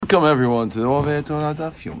Welcome everyone to the Oveh Torah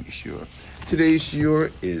Daf Yomi Shiur. Today's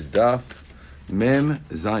shiur is Daf Mem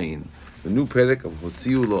Zayin, the new perek of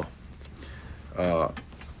Hotziu Lo.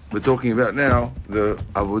 We're talking about now the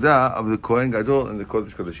avodah of the Kohen Gadol and the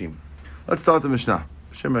Kodesh Kodashim. Let's start the Mishnah.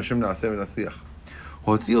 Hashem Na'aseh v'Natzliach.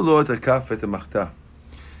 Hotziu Lo et hakaf et hamachta.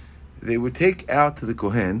 They would take out to the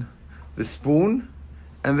Kohen the spoon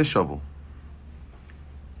and the shovel.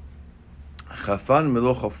 Chafan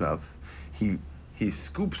melo chofnav. He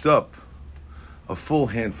scoops up a full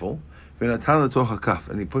handful, v'natan letoch hakaf,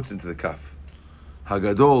 and he puts into the kaf.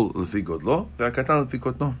 Hagadol lefi godlo, v'hakatan lefi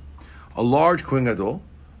kotno. A large Kohen Gadol,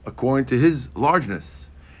 according to his largeness,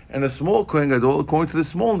 and a small Kohen Gadol, according to the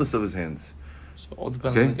smallness of his hands. So all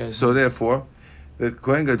depends on the guy's So hands. therefore, the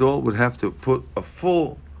Kohen Gadol would have to put a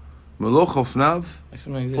full melo chofnav,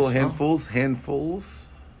 full handfuls,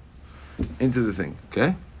 into the thing.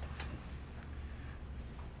 Okay.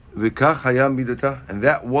 V'kach hayam midata, and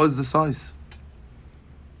that was the size.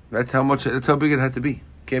 That's how big it had to be.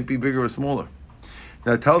 Can't be bigger or smaller.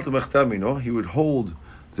 Now, tal t'mechtamino, he would hold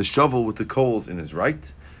the shovel with the coals in his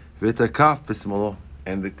right, v'takaf b'smalo,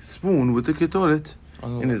 and the spoon with the ketoret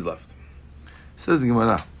in his left. Says the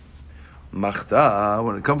Gemara, machta.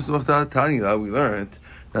 When it comes to machta, tanila, we learned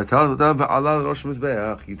that tal v'alal rosh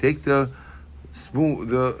mizbeach. You take the spoon,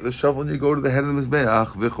 the shovel, and you go to the head of the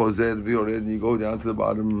mizbeach, v'chozer v'yored, and you go down to the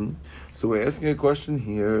bottom. So we're asking a question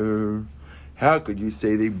here. How could you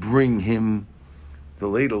say they bring him the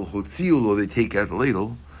ladle, hotziu, or they take out the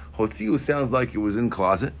ladle? Hotziu sounds like it was in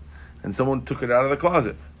closet, and someone took it out of the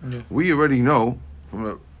closet. Yeah. We already know from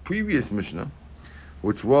a previous Mishnah,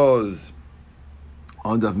 which was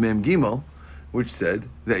on Daf Mem Gimel, which said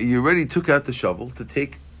that you already took out the shovel to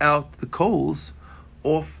take out the coals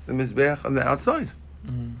off the mizbeach on the outside.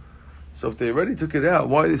 Mm-hmm. So if they already took it out,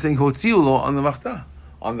 why are they saying hotziu lo on the machta?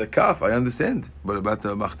 On the kaf, I understand, but about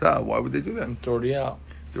the machta, why would they do that? It's already out.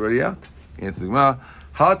 It's already out. Answer the Gemara,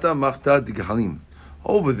 hata machta di gehalim.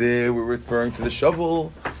 Over there, we're referring to the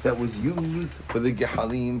shovel that was used for the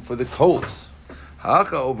gehalim, for the coals.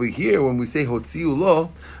 Hacha, over here, when we say hotziu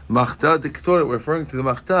lo, machta di ketoret, we're referring to the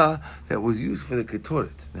machta that was used for the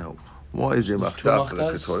ketoret. Now, why is there machta for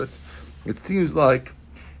the ketoret? It seems like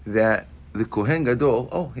that the Kohen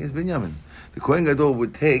Gadol, here's Binyamin. The Kohen Gadol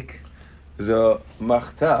would take the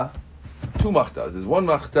machta, two machtas. There's one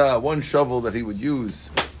machta, one shovel that he would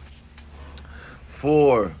use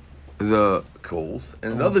for the coals,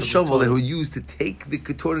 and another shovel that he would use to take the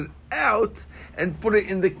ketoret out and put it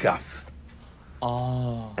in the kaf.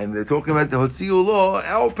 Oh. And they're talking about the hotziu lo.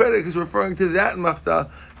 Our perek is referring to that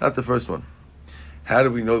machta, not the first one. How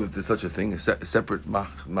do we know that there's such a thing, a separate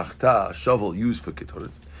machta, a shovel used for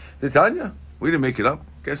ketoret? The Tanya, we didn't make it up.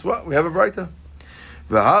 Guess what? We have a Braita.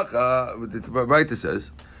 The Braita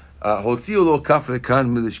says, "Hotziu lo kaf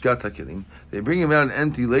rekan milishkat hakelim." They bring him out an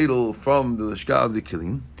empty ladle from the lishka of the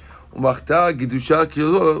kelim. Umachta gidusha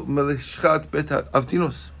kilo milishkat bet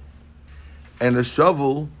avtinos, and a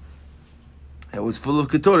shovel that was full of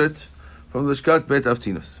ketoret from the lishkat bet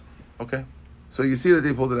avtinos. Okay, so you see that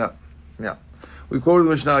they pulled it out. Now, we quoted the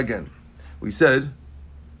Mishnah again. We said,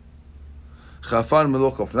 Chafan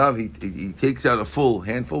melo chofnav, he takes out a full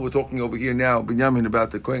handful. We're talking over here now, Binyamin,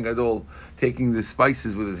 about the Kohen Gadol taking the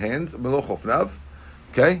spices with his hands, melo chofnav,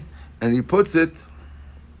 okay? And he puts it,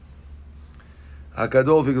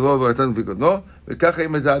 HaGadol v'Gadol v'Atan v'Kodno, v'kacha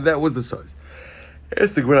imadzah, that was the size.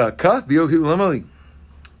 Ask the Gemara, kaf v'yochim lamali.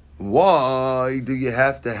 Why do you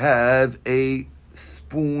have to have a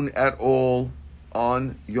spoon at all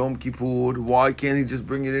on Yom Kippur? Why can't he just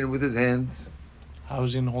bring it in with his hands? How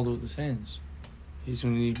is he going to hold it with his hands? He's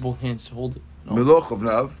going to need both hands to hold it. No. Melo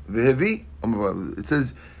chovnav v'hevi. It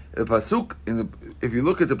says the pasuk if you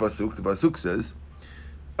look at the pasuk says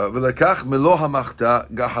v'lakach melo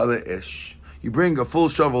hamachta gahale esh. You bring a full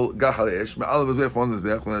shovel gahale esh me'alav mizbeach from the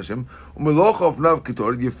mizbeach from Hashem u'melo chovnav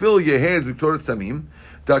ketoret. You fill your hands with ketoret samim.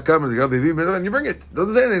 And you bring it. It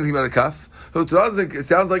doesn't say anything about a kaf. So it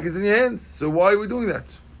sounds like it's in your hands. So why are we doing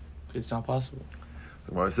that? It's not possible.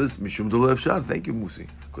 The Gemara says, Mishum d'lo efshar. Thank you, Musi.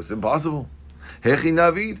 Because it's impossible. Hechi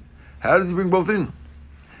navid. How does he bring both in?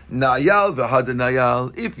 Nayal v'hada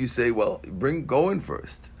nayal. If you say, well, go in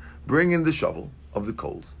first. Bring in the shovel of the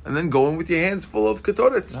coals. And then go in with your hands full of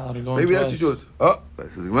ketoret. Maybe that's what you do it.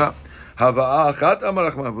 That's the Gemara. Hava'ah achat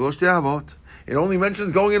amar Rachman v'lo shtei havot. It only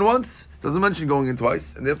mentions going in once. It doesn't mention going in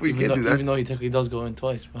twice. And therefore you can't do that. Even though he technically does go in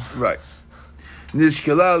twice. But. Right.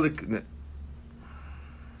 Nishkela.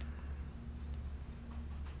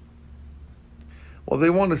 Well,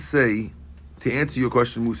 they want to say, to answer your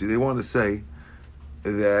question, Musi, they want to say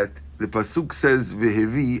that the pasuk says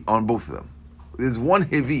v'hevi on both of them. There's one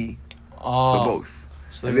hevi for both.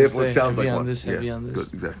 So and they're therefore it gonna say sounds like heavy on one. this, heavy on this.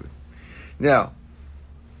 Good, exactly. Now,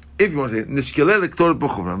 if you want to say Nishkeleh lektorah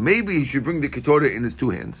b'chuvra, maybe he should bring the ketorah in his two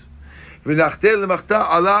hands, v'nachteh lemachta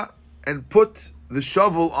ala, and put the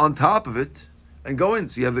shovel on top of it, and go in.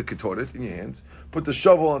 So you have the ketorah in your hands, put the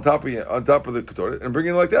shovel on top of the ketorah, and bring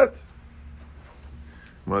it like that.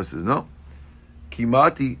 Moshe says no.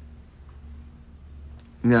 Kimati.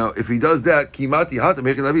 Now, if he does that, kimati hata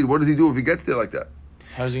mechin David. What does he do if he gets there like that?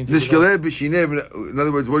 How is he going to take it off? Nishkeleh b'shinev. In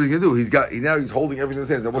other words, what is he going to do? Now he's holding everything in his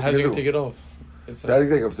hands. Now what's How's he he going going to to do? take it off? It's So how do you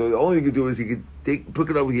think of? So the only thing he could do is he could pick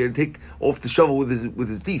it over here and take off the shovel with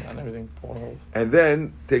his teeth, and everything pour off. and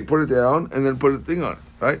then put it down, and then put a thing on it,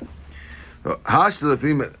 right? So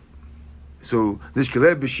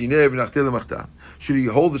nishkeleh b'shinev v'nachteh lemachta. Should he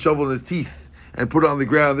hold the shovel in his teeth and put it on the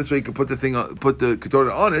ground? This way he can put the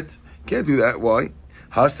ketorah on it. Can't do that. Why?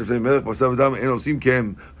 If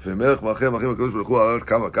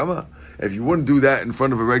you wouldn't do that in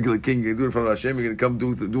front of a regular king, you can do it in front of Hashem. You're going to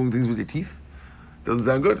come doing things with your teeth. Doesn't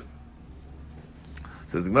sound good.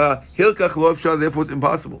 Says the Gemara, Hilkach lo afshar, therefore it's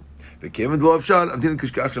impossible. And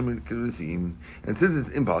since it's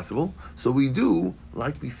impossible, so we do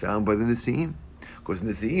like we found by the Nesiim. Because in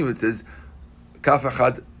the Nesiim it says, Kaf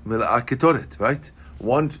achad mela'ah ketoret, right?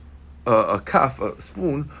 One a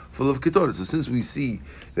spoon full of ketoret. So since we see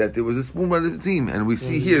that there was a spoon by the Nesiim, and we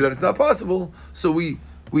see here that it's not possible, so we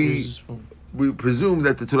presume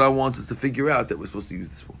that the Torah wants us to figure out that we're supposed to use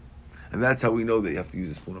the spoon. And that's how we know that you have to use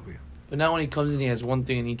the spoon over here. But now when he comes in, he has one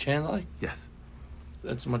thing in each hand, like? Yes.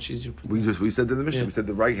 That's much easier. We said in the Mishnah, Yeah. we said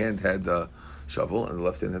the right hand had the shovel and the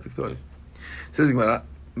left hand had the ketorah. Says the Gemara,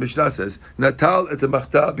 Mishnah says, Natal et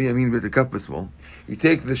machta biyamin v'tekaf b'smol. You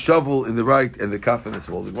take the shovel in the right and the kaf in the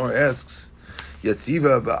small. The Gemara asks,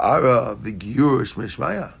 Yatziva ba'ara v'giyur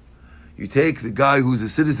shmeshmaya. You take the guy who's a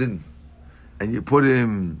citizen and you put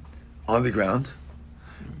him on the ground,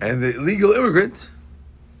 and the illegal immigrant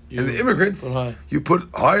and the immigrants you put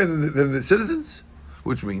higher than the citizens,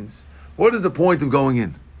 which means, what is the point of going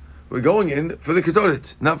in? We're going in for the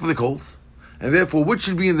ketoret, not for the coals. And therefore, which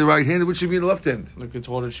should be in the right hand and which should be in the left hand? The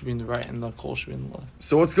ketoret should be in the right and the coal should be in the left.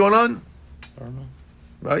 So what's going on? I don't know.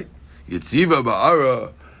 Right? Yitziva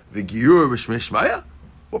ba'ara v'giyur b'shmeshmaya?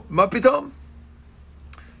 Ma pitom?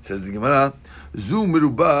 Says the Gemara, Zu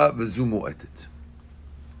miruba v'zu mu'etet.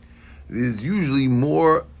 There's usually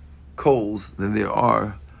more coals than there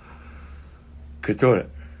are ketoret.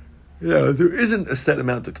 Yeah, there isn't a set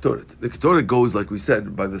amount of ketoret. The ketoret goes, like we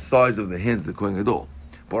said, by the size of the hands of the Kohen Gadol.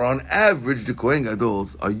 But on average, the Kohen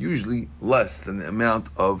Gadols are usually less than the amount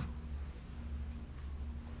of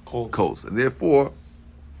coals. And therefore...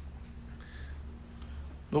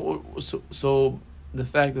 So the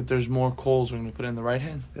fact that there's more coals, we're going to put it in the right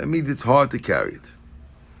hand? That means it's hard to carry it.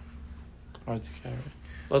 Hard to carry.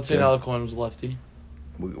 Let's say now the Kohen was lefty.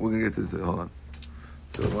 We're going to get this. Hold on.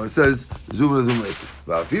 So when it says,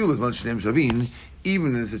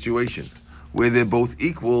 even in a situation where they're both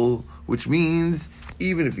equal, which means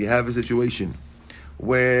even if you have a situation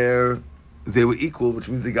where they were equal, which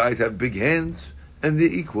means the guys have big hands and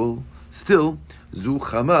they're equal, still, zu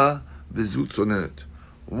chama v'zu tzonet.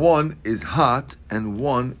 One is hot and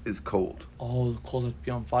one is cold. Oh, the coals have to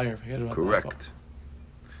be on fire. Forget about Correct.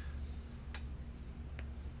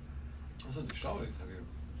 that.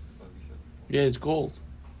 Yeah, it's gold.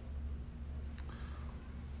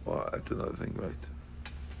 Well, that's another thing, right?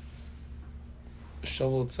 The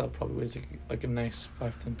shovel itself probably weighs like a nice 5-10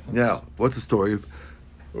 pounds. Now, what's the story of...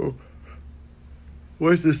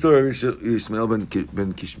 What's the story of Yishmael ben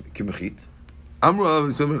Kimachit?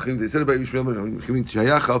 They said about Yishmael ben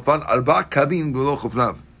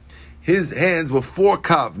Kimachit, his hands were 4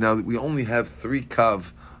 kav. Now, we only have 3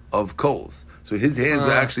 kav of coals. So his hands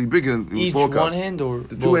were actually bigger than each 4 kav. One hand or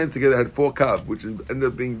the both? 2 hands together had 4 kav, which ended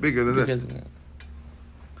up being bigger than this.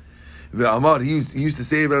 He used to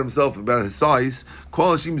say about himself, about his size,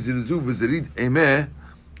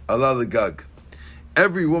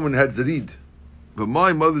 every woman had zarid, but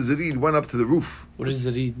my mother zarid went up to the roof. What does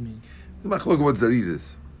zarid mean? Look what zarid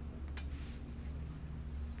is.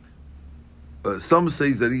 Some say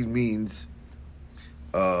zarid means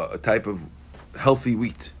a type of healthy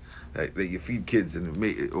wheat that you feed kids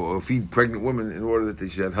or feed pregnant women in order that they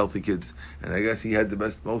should have healthy kids. And I guess he had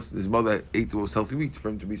his mother ate the most healthy wheat for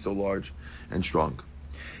him to be so large and strong.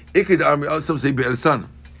 Some say be'arsan.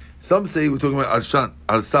 Some say we're talking about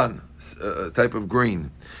arsan, a type of grain.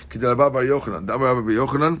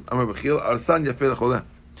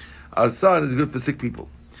 Arsan is good for sick people.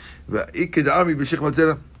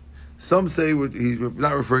 Some say he's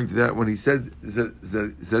not referring to that. When he said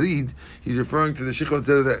zarid, he's referring to the Shikha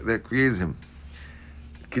that created him.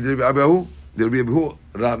 There will be a behu.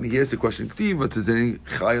 Rami, here's the question.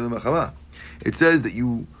 It says that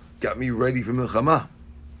you got me ready for milchama.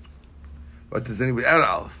 But does any without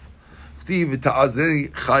aleph? And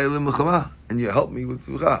you help me with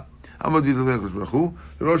tzlucha.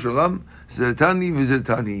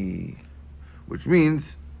 Which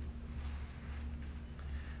means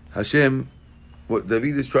Hashem, what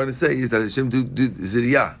David is trying to say is that Hashem do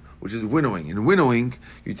ziriyah, which is winnowing. In winnowing,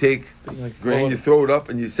 you take grain, you throw it up,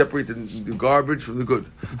 and you separate the garbage from the good.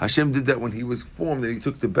 Hashem did that when he was formed, and he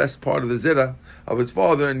took the best part of the zera of his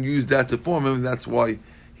father and used that to form him, and that's why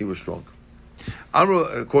he was strong.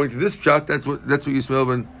 According to this pshat, that's what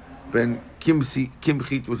Yismael ben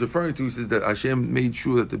Kimchit was referring to. He says that Hashem made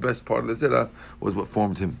sure that the best part of the zera was what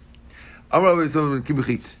formed him. Amar Yismael ben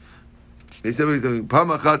Kimchit. They said,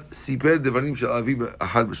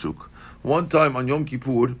 one time on Yom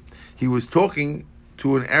Kippur, he was talking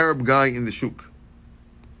to an Arab guy in the shuk,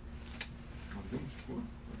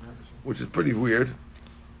 which is pretty weird.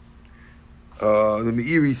 The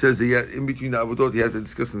Meiri says that in between the Avodot, he had to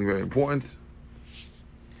discuss something very important.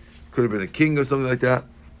 Could have been a king or something like that.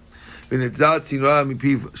 And a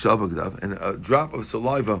drop of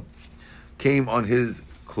saliva came on his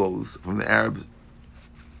clothes from the Arab's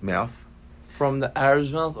mouth. From the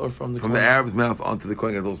Arab's mouth or from the From the Arab's mouth onto the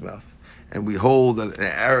Kohen Gadol's mouth. And we hold that an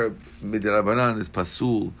Arab, midrabanan, is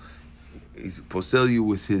pasul. He's posel you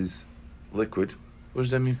with his liquid. What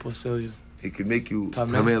does that mean, posel you? He could make you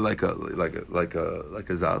tameh like a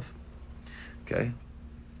zav. Okay.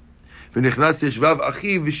 And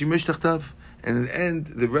in the end,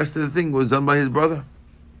 the rest of the thing was done by his brother.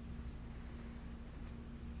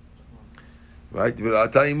 Right?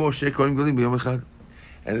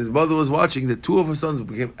 And his mother was watching that two of her sons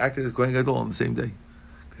acted as Kohen Gadol on the same day.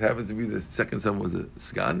 It happens to be the second son was a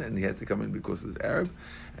Sgan, and he had to come in because of this Arab,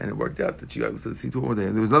 and it worked out that she got able to see two more day.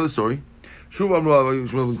 And there was another story. A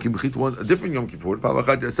different Yom Kippur.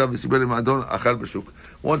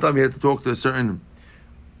 One time he had to talk to a certain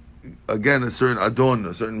adon,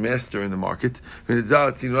 a certain master in the market.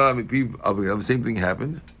 The same thing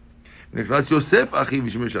happened. And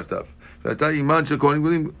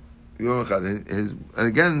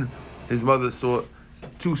again, his mother saw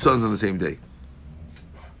two sons on the same day.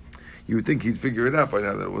 You would think he'd figure it out by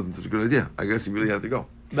now that it wasn't such a good idea. I guess he really had to go.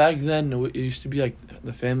 Back then, it used to be like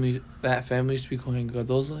that family used to be Kohen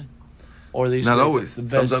Gadol's line? Or they used not to always. The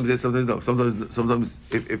sometimes yes, sometimes no. Sometimes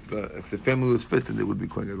if the family was fit, then they would be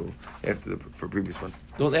Kohen Gadol after for previous one.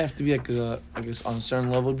 Don't they have to be like I guess on a certain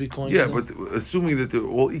level to be Kohen Yeah, Gadol? but assuming that they're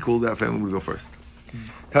all equal, that family would go first.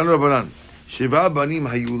 Tanu Rabbanan. Shiva banim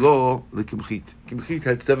hayulo lekimchit. Kimchit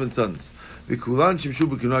had 7 sons. V'kulan shimshu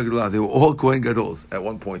b'kinah gadol. They were all Kohen Gadols at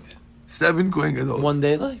one point. 7 Kohen Gadols. One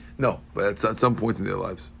day, like? No, but at some point in their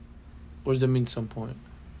lives. What does that mean? Some point,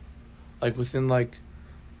 like within like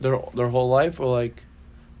their whole life, or like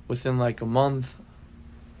within like a month.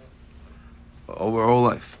 Over her whole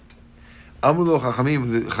life. Amru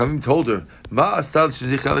Chachamim. The Chachamim told her, "Ma astal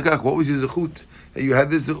shezich alekach." What was your zechut that you had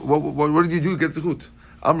this? What did you do to get zechut?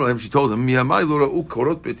 Amru, she told him, "Miyamai lo ra'u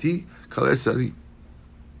korot beti kalei sari."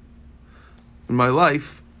 In my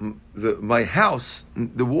life, my house,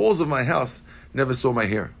 the walls of my house never saw my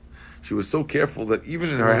hair. She was so careful that even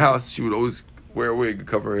in her house, she would always wear a wig to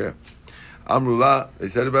cover her hair. Amrullah, they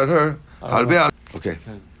said about her, okay.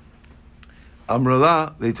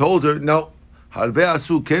 Amrullah, they told her, no.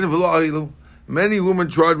 Many women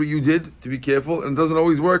tried what you did to be careful, and it doesn't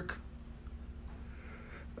always work.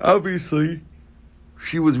 Obviously,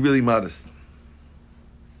 she was really modest.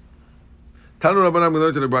 Tanu Rabbanan, we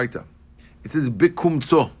learned in the Braita. It says,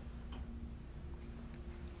 Bikumtso.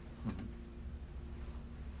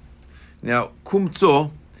 Now,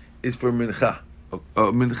 kumtso is for mincha.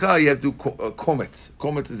 Mincha, you have to do komets.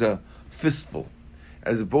 Komets is a fistful,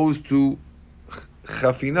 as opposed to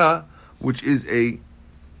chafina, which is a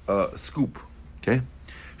scoop. Okay?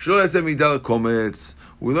 We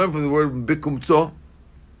learn from the word bikumtso.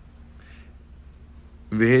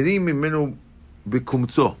 Veherim mimenu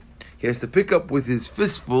bikumtso. He has to pick up with his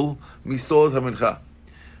fistful misol hamincha.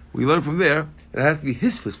 We learn from there that it has to be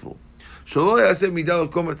his fistful.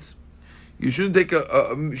 You shouldn't take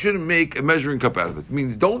shouldn't make a measuring cup out of it. It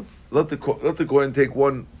means don't let the Kohen take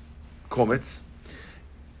one kometz,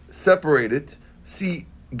 separate it,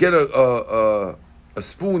 get a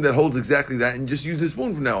spoon that holds exactly that, and just use the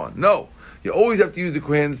spoon from now on. No, you always have to use the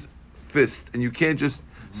Kohen's fist, and you can't just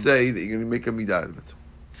say that you're going to make a midah out of it.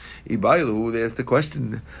 Ibailu, they asked the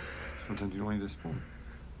question. Sometimes you don't need a spoon.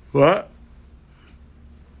 What?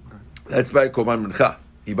 That's by korban mincha.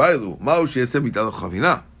 Ibailu, ma'u she'yaseh midah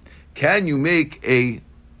chavina. Can you make a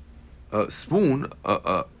spoon,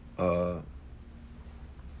 a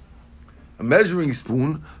a measuring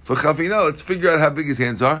spoon for chafina. Let's figure out how big his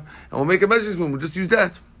hands are, and we'll make a measuring spoon. We'll just use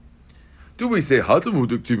that. Do we say hatamu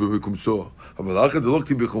duktiba bekumso avalacha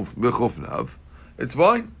delokti bechofnav? It's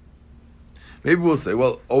fine. Maybe we'll say,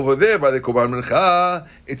 well, over there by the korban mincha,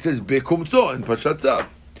 it says bekumso in Parshat Tzav.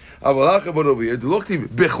 Avalacha, but over here delokti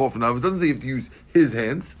bechofnav. It doesn't say you have to use his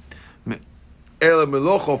hands. Ela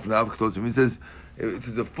melochofnav. It says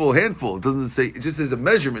a full handful. It doesn't say. It just says a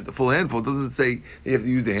measurement. A full handful. It doesn't say you have to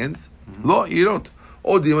use the hands. No, you don't.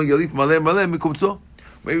 Maybe we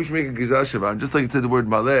should make a gizar shavan, just like it said the word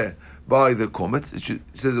maleh by the komets. It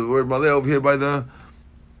says the word maleh over here by the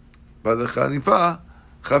chafina,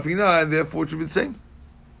 and therefore it should be the same.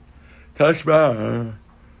 Tashma.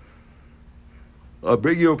 I'll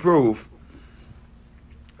bring you a proof.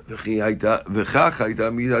 It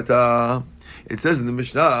says in the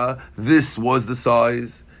Mishnah, this was the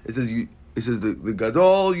size. It says the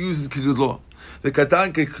gadol uses kigudlo, the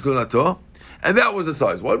katan kikunato, and that was the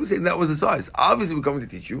size. Why do we say that was the size? Obviously, we're coming to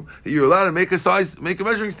teach you that you're allowed to make a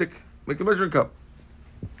measuring stick, make a measuring cup.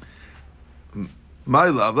 My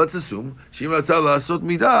love, let's assume shim ratzah la'asot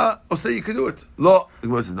midah, or say you can do it. Lo, the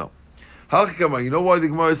Gemara says no. You know why the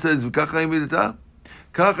Gemara says v'kacha midata?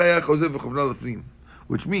 Kacha yachozeh v'chovna lefnim.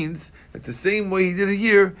 Which means that the same way he did it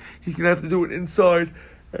here, he's going to have to do it inside.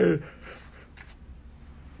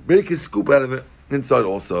 Make a scoop out of it inside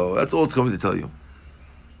also. That's all it's coming to tell you.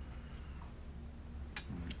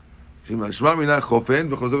 If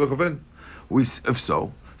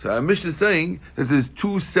so our Mishnah is saying that there's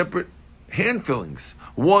two separate hand fillings.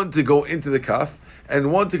 One to go into the kaf,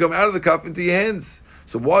 and one to come out of the kaf into your hands.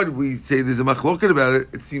 So why do we say there's a machloket about it?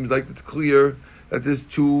 It seems like it's clear that there's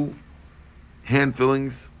two hand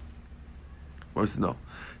fillings. No.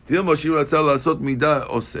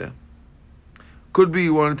 Could be,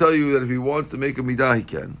 want to tell you that if he wants to make a midah, he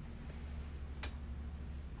can.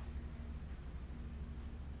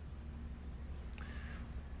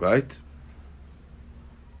 Right?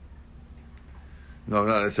 No,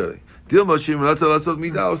 not necessarily. Or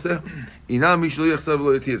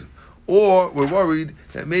we're worried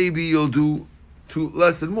that maybe you'll do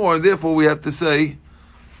less and more, and therefore we have to say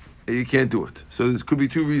you can't do it. So there could be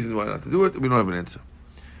two reasons why not to do it. We don't have an answer.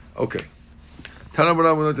 Okay. Tana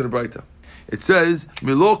Baram, we learned to the Braita. It says,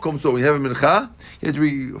 Milo komso, when you have a mincha, you have to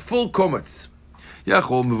be full komets.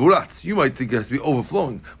 Yachol mevuratz. You might think it has to be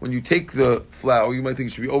overflowing. When you take the flour, you might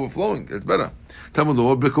think it should be overflowing. It's better.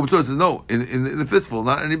 Tamalo, bekomso says no, in the fistful,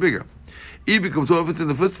 not any bigger. If it's in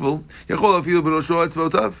the fistful, Yachol afil berosho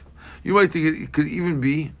etzvotav. You might think it could even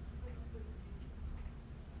be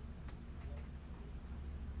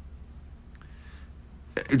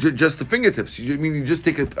just the fingertips. You just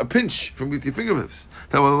take a pinch from with your fingertips.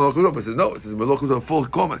 It says no. It says full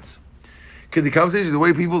komets. Can the conversation the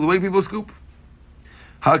way people scoop?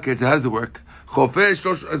 How does it work?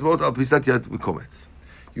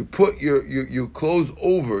 You put your clothes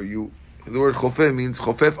over you. The word chofeh means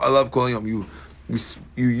chofef alav kol yom. You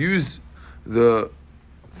use the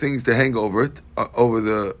things to hang over it, over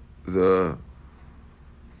the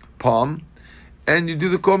palm, and you do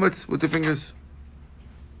the komets with the fingers.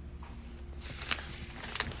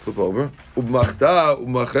 Flip over.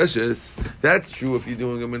 That's true if you're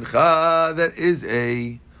doing a mincha that is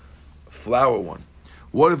a flour one.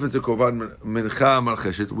 What if it's a korban mincha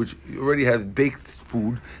marcheshet, which already has baked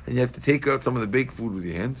food, and you have to take out some of the baked food with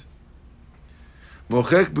your hands?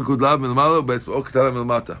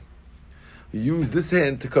 You use this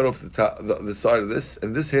hand to cut off the side of this,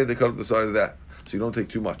 and this hand to cut off the side of that, so you don't take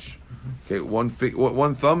too much. Okay, one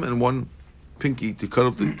thumb and one pinky to cut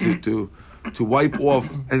off to wipe off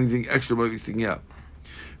anything extra by sticking out.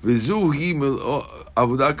 This is one of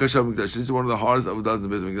the hardest avodas in the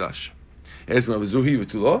Beit Mikdash. I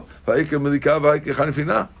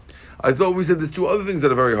thought we said there's two other things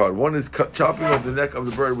that are very hard. One is chopping off the neck of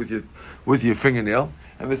the bird with your fingernail,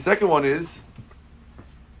 and the second one is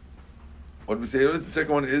what did we say? The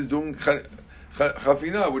second one is doing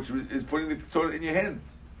chafina, which is putting the Torah in your hands.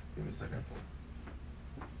 Give me a second.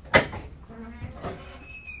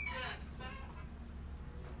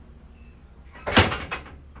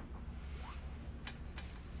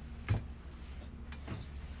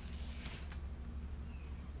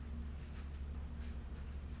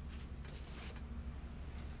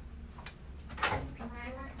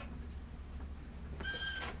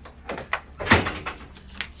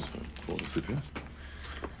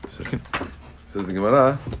 Second. Says the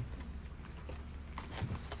Gemara.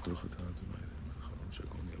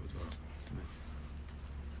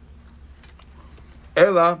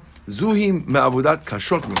 Ela zuhim me'avodat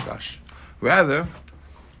kashot mikdash. Rather,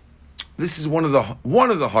 this is one of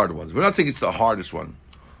the hard ones. We're not saying it's the hardest one.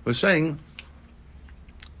 We're saying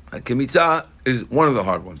Kimitza is one of the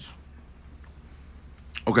hard ones.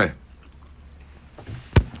 Okay.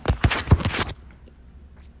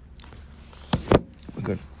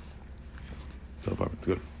 Good. So far, it's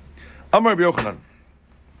good. Amar Rabbi Yochanan.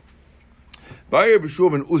 Ba'ir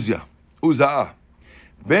b'shua ben Uza'ah.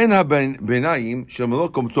 Ben ha-benayim shel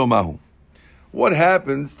melok komtzo mahu. What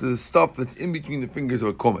happens to the stuff that's in between the fingers of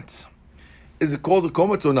a kometz? Is it called a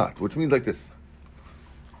kometz or not? Which means like this.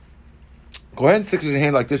 Kohen sticks his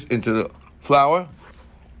hand like this into the flour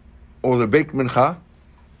or the baked mincha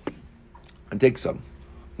and takes some.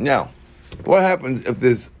 Now, what happens if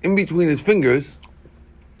there's in between his fingers,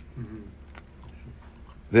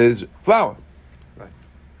 there's flour? Right.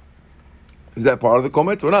 Is that part of the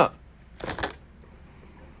kometz or not?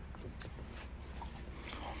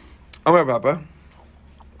 Amar Papa,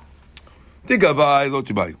 Tigavai lo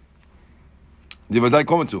tibai. Divadai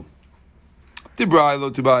kometzu. Tibrai lo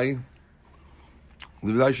tibai.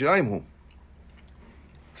 Divadai shiraim hu.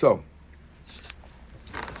 So,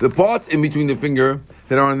 the parts in between the finger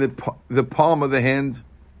that are on the palm of the hand,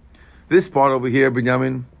 this part over here,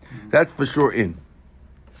 Binyamin, that's for sure in.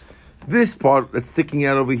 This part that's sticking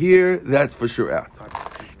out over here, that's for sure out.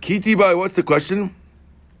 Kiti bai, what's the question?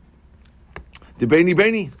 The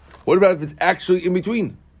Beni. What about if it's actually in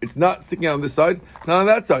between? It's not sticking out on this side, not on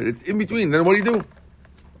that side. It's in between. Then what do you do?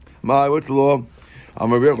 What's the law?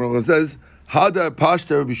 Amar Rabbi Yochanan says, Hada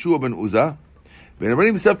pashta Rabbi Shua ben Uza. Ben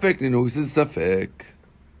Rabbanim safek ninu. He says safek,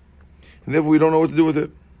 and therefore we don't know what to do with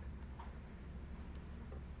it.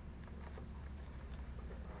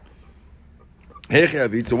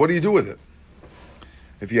 So what do you do with it?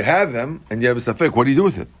 If you have them and you have a safek, what do you do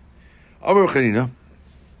with it? Amar Chanina.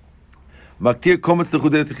 Maktir kometz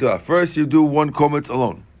techudei techila. First you do one kometz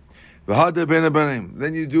alone. V'hada ben abanim.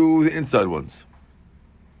 Then you do the inside ones.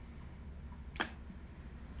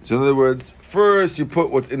 So in other words, first you put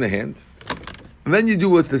what's in the hand, and then you do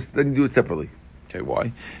what's this. Then you do it separately. Okay,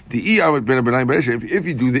 why? The ben abanim. If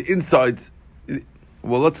you do the insides,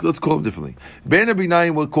 well, let's call them differently. Ben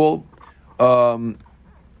abanim we'll call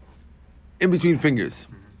in between fingers.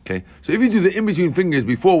 Okay, so if you do the in between fingers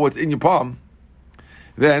before what's in your palm,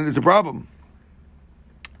 then it's a problem.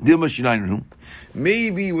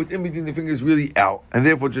 Maybe what's in between the fingers is really out, and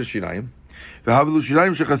therefore just shinayim. How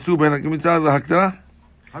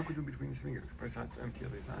could you between his fingers? The person has to empty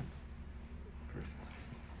his hand first.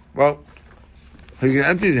 Well, he can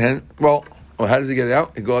empty his hand. Well, how does he get it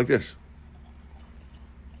out? He go like this.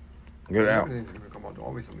 Get it out. It's going to come out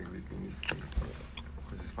always something between his fingers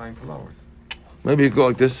because it's fine for flowers. Maybe you go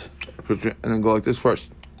like this, and then go like this first.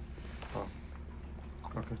 Oh.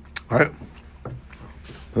 Okay. All right.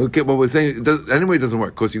 Okay, but we're saying anyway it doesn't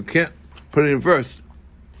work because you can't put it in first.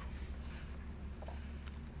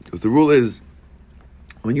 Because the rule is,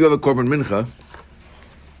 when you have a korban mincha,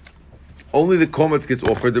 only the kometz gets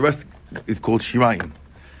offered. The rest is called shirayim.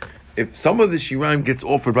 If some of the shirayim gets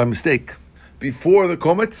offered by mistake before the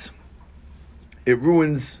kometz, it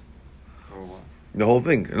ruins the whole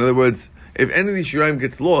thing. In other words, if any of these shirayim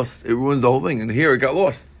gets lost, it ruins the whole thing. And here it got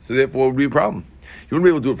lost, so therefore it would be a problem. You wouldn't be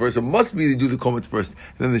able to do it first. It must be to do the kometz first,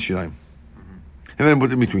 and then the shirayim, and then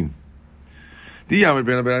what's in between. You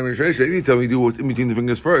tell me do what's in between the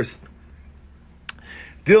fingers first.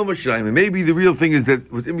 And maybe the real thing is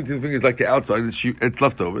that what's in between the fingers, like the outside, it's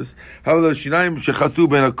leftovers. However, and it's shirayim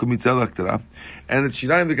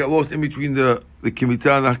that got lost in between the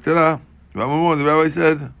kimitza and the haktara. The rabbi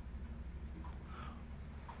said,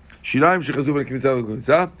 shirayim shechazu ben kimitza and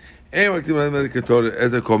kimitza, and maktim lehem ketoret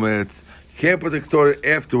et kometz. You can't put the ketoret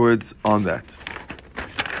afterwards on that.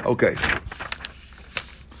 Okay.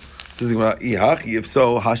 Says if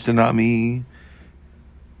so, hashtanami.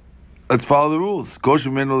 Let's follow the rules. Kosher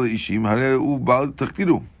menol ishim hareu bal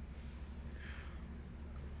taktiru.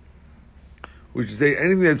 Which is say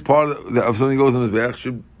anything that's part of something that goes on his back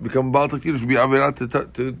should become bal taktiru. Should be avirat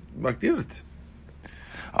to maktir it.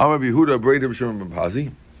 Amar Yehuda Breda b'Shimon ben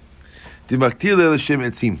Pazi. The maktir le'lashem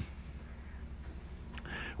etzim.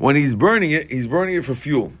 When he's burning it for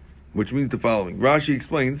fuel, which means the following. Rashi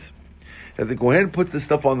explains that the Kohen puts the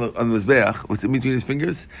stuff on the mizbeach, what's in between his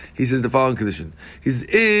fingers. He says the following condition. He says,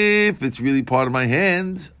 if it's really part of my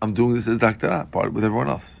hand, I'm doing this as daktara, part with everyone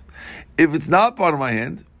else. If it's not part of my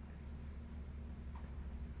hand,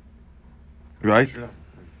 right? Sure.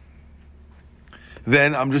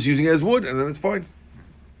 Then I'm just using it as wood, and then it's fine.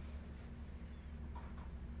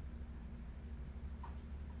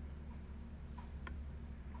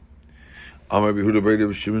 Amar Yehuda Breda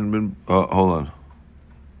b'Shimon ben. Hold on.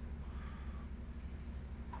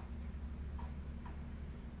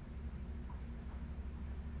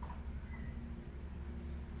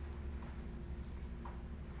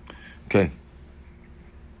 Okay.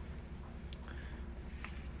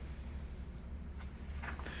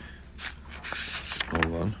 Hold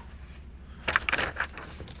on.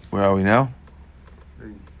 Where are we now?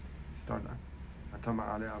 Start now. I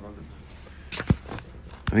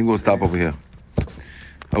think we'll stop over here.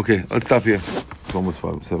 Okay, let's stop here. It's almost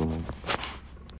 7.